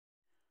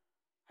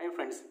Hi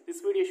friends,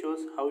 this video shows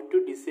how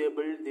to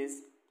disable this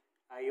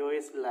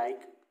iOS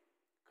like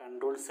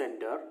control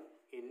center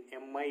in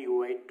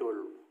MIUI 12.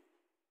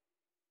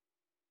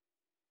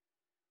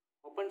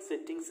 Open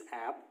settings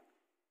app,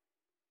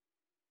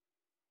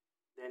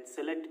 then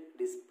select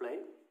display,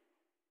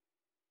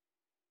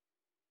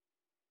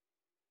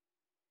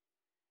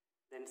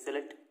 then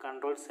select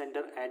control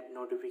center and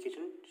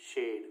notification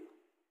shade.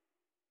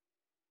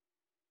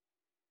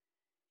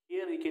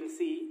 Here you can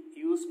see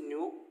use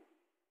new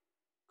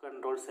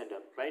control center.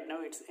 Right now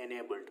it's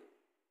enabled.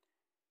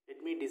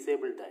 Let me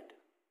disable that.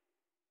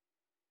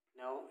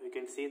 Now you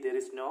can see there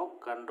is no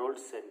control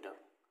center.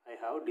 I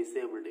have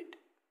disabled it.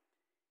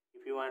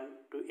 If you want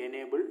to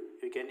enable,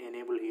 you can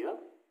enable here.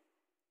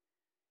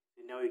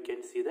 Now you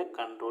can see the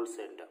control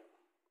center.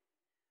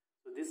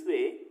 So this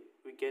way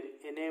we can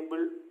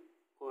enable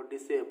or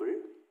disable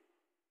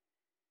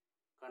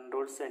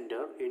control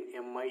center in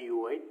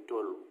MIUI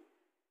 12.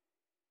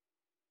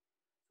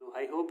 So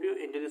I hope you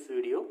enjoy this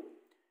video.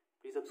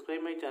 Please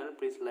subscribe my channel.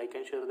 Please like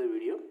and share the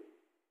video.